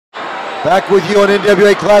Back with you on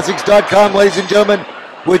NWAClassics.com, ladies and gentlemen,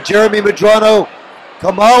 with Jeremy Medrano,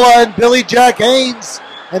 Kamala, and Billy Jack Haynes.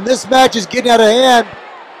 And this match is getting out of hand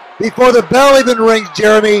before the bell even rings,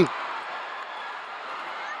 Jeremy.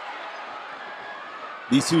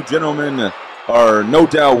 These two gentlemen are no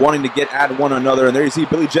doubt wanting to get at one another. And there you see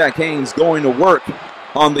Billy Jack Haynes going to work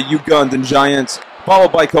on the Ugandan Giant,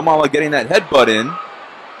 followed by Kamala getting that headbutt in.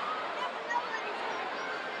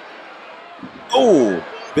 Oh,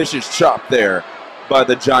 vicious chop there by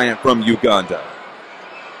the Giant from Uganda.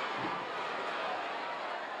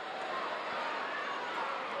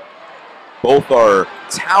 Both are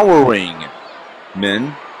towering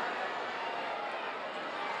men.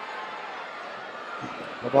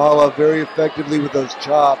 Kamala very effectively with those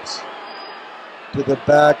chops to the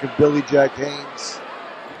back of Billy Jack Haynes.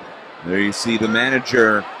 There you see the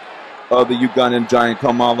manager of the Ugandan Giant,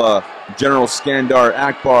 Kamala, General Skandar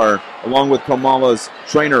Akbar, along with Kamala's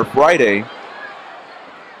trainer, Friday.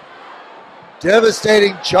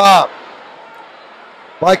 Devastating chop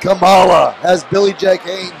by Kamala has Billy Jack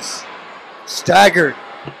Haynes staggered.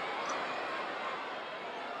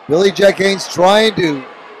 Billy Jack Haynes trying to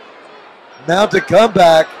mount a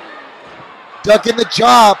comeback, ducking the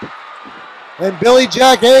chop, and Billy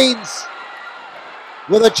Jack Haynes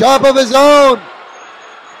with a chop of his own.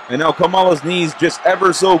 And now Kamala's knees just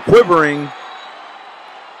ever so quivering.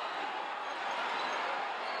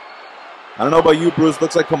 I don't know about you, Bruce.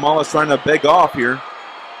 Looks like Kamala's trying to beg off here.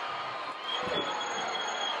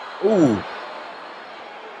 Ooh.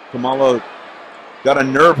 Kamala got a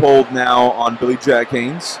nerve hold now on Billy Jack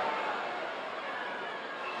Haynes.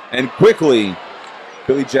 And quickly,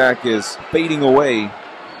 Billy Jack is fading away.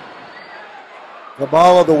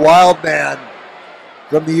 Kamala, the wild man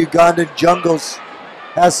from the Ugandan jungles,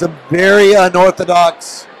 has some very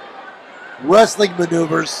unorthodox wrestling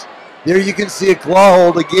maneuvers. There you can see a claw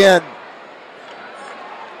hold again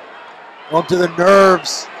onto the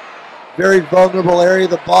nerves. Very vulnerable area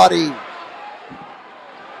of the body.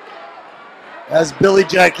 As Billy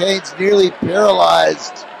Jack Haynes nearly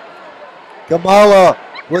paralyzed. Kamala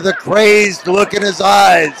with a crazed look in his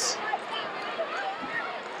eyes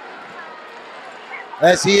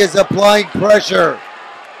as he is applying pressure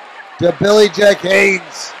to Billy Jack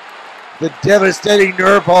Haynes. The devastating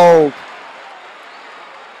nerve hold.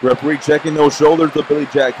 Referee checking those shoulders of Billy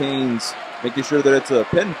Jack Haynes, making sure that it's a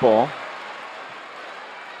pinfall.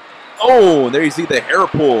 Oh, and there you see the hair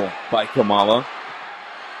pull by Kamala.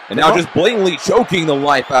 And now just blatantly choking the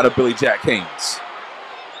life out of Billy Jack Haynes.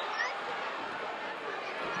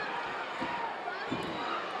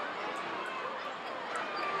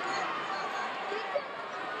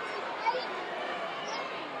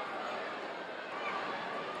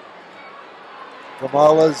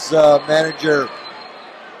 Kamala's manager,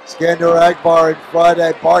 Skandar Akbar, and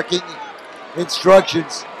Friday barking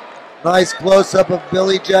instructions. Nice close-up of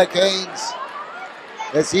Billy Jack Haynes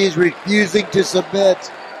as he's refusing to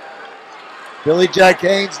submit. Billy Jack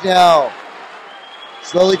Haynes now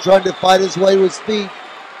slowly trying to fight his way to his feet,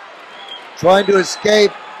 trying to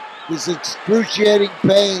escape this excruciating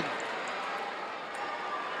pain.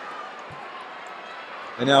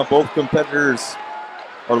 And now both competitors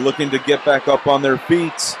are looking to get back up on their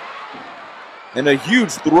feet. And a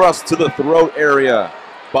huge thrust to the throat area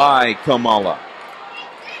by Kamala.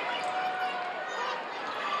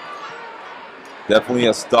 Definitely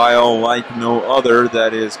a style like no other,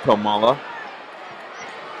 that is Kamala.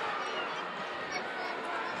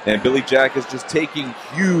 And Billy Jack is just taking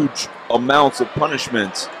huge amounts of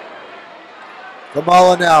punishment.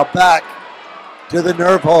 Kamala now back to the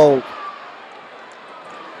nerve hold.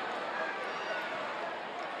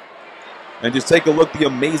 And just take a look at the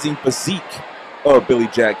amazing physique of Billy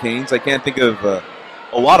Jack Haynes. I can't think of a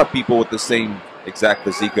lot of people with the same exact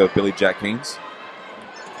physique of Billy Jack Haynes.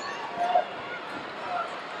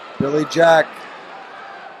 Billy Jack,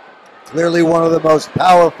 clearly one of the most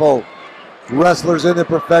powerful wrestlers in the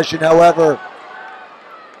profession. However,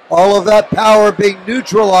 all of that power being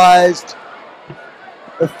neutralized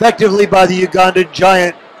effectively by the Ugandan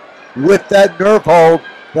Giant with that nerve hold,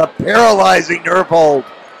 the paralyzing nerve hold.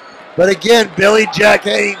 But again, Billy Jack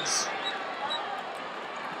Haynes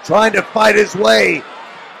trying to fight his way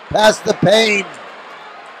past the pain.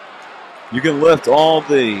 You can lift all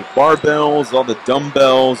the barbells, all the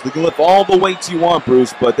dumbbells. You can lift all the weights you want,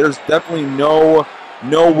 Bruce, but there's definitely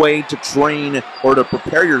no way to train or to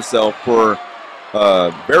prepare yourself for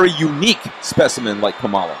a very unique specimen like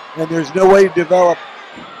Kamala. And there's no way to develop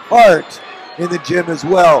heart in the gym as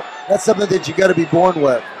well. That's something that you got to be born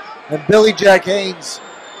with. And Billy Jack Haynes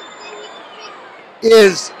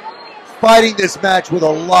is fighting this match with a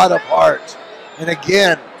lot of heart. And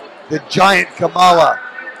again, the giant Kamala,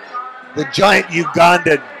 the giant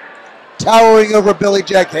Ugandan, towering over Billy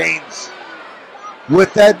Jack Haynes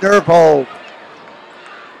with that nerve hold.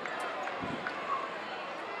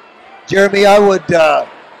 Jeremy, I would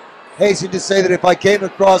hasten to say that if I came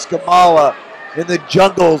across Kamala in the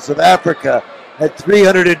jungles of Africa at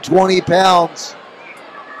 320 pounds,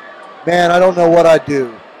 man, I don't know what I'd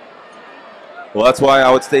do. Well, that's why I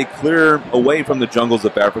would stay clear away from the jungles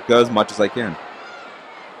of Africa as much as I can.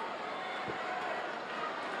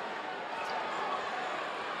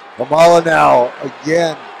 Kamala now,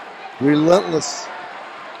 again, relentless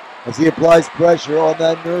as he applies pressure on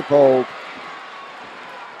that nerve hold.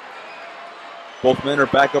 Both men are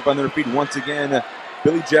back up on their feet once again.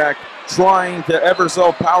 Billy Jack trying to ever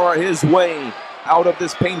so power his way out of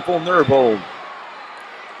this painful nerve hold.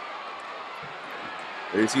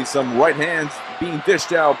 There you see some right hands being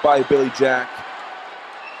dished out by Billy Jack.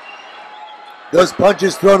 Those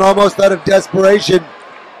punches thrown almost out of desperation.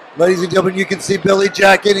 Ladies and gentlemen, you can see Billy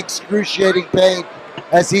Jack in excruciating pain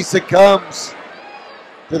as he succumbs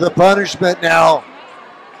to the punishment now.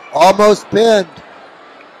 Almost pinned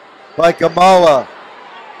by Kamala.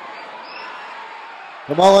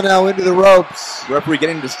 Kamala now into the ropes. Referee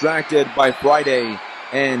getting distracted by Friday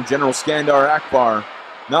and General Skandar Akbar.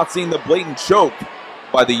 Not seeing the blatant choke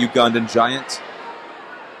by the Ugandan giant.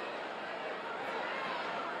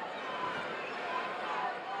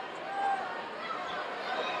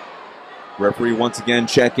 Referee once again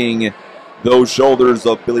checking those shoulders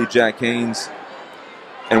of Billy Jack Haynes.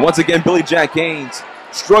 And once again, Billy Jack Haynes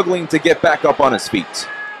struggling to get back up on his feet.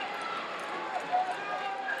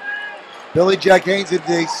 Billy Jack Haynes in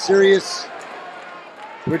a serious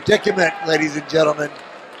predicament, ladies and gentlemen.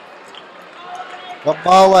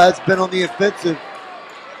 Kamala has been on the offensive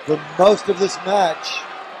for most of this match.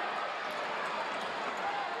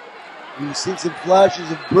 We've seen some flashes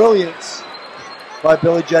of brilliance by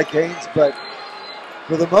Billy Jack Haynes, but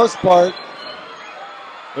for the most part...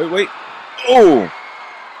 Wait. Oh!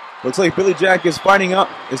 Looks like Billy Jack is fighting up,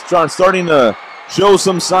 is starting to show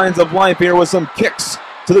some signs of life here with some kicks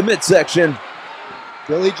to the midsection.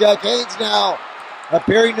 Billy Jack Haynes now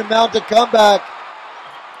appearing to mount a comeback.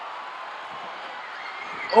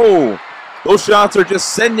 Oh, those shots are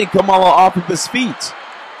just sending Kamala off of his feet.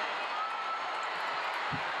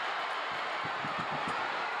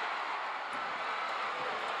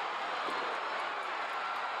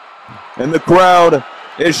 And the crowd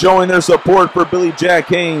is showing their support for Billy Jack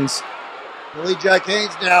Haynes. Billy Jack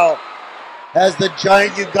Haynes now has the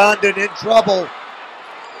giant Ugandan in trouble.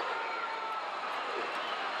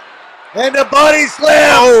 And a body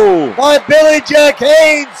slam by Billy Jack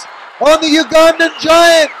Haynes on the Ugandan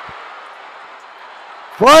giant.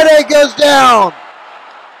 Friday goes down.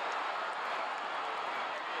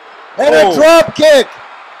 And a drop kick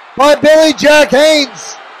by Billy Jack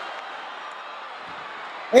Haynes.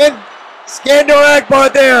 And Skandar Akbar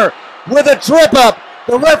there with a trip up.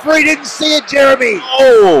 The referee didn't see it, Jeremy.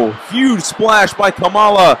 Oh, huge splash by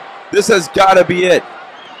Kamala. This has got to be it.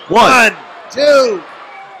 One, 2,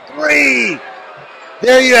 3.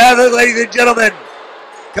 There you have it, ladies and gentlemen.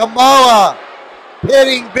 Kamala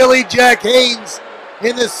pitting Billy Jack Haynes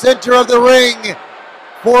in the center of the ring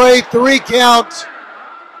for a 3 count.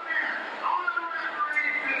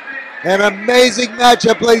 An amazing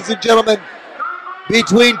matchup, ladies and gentlemen,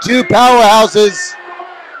 between two powerhouses.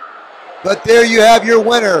 But there you have your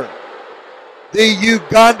winner, the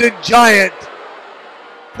Ugandan giant,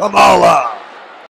 Kamala.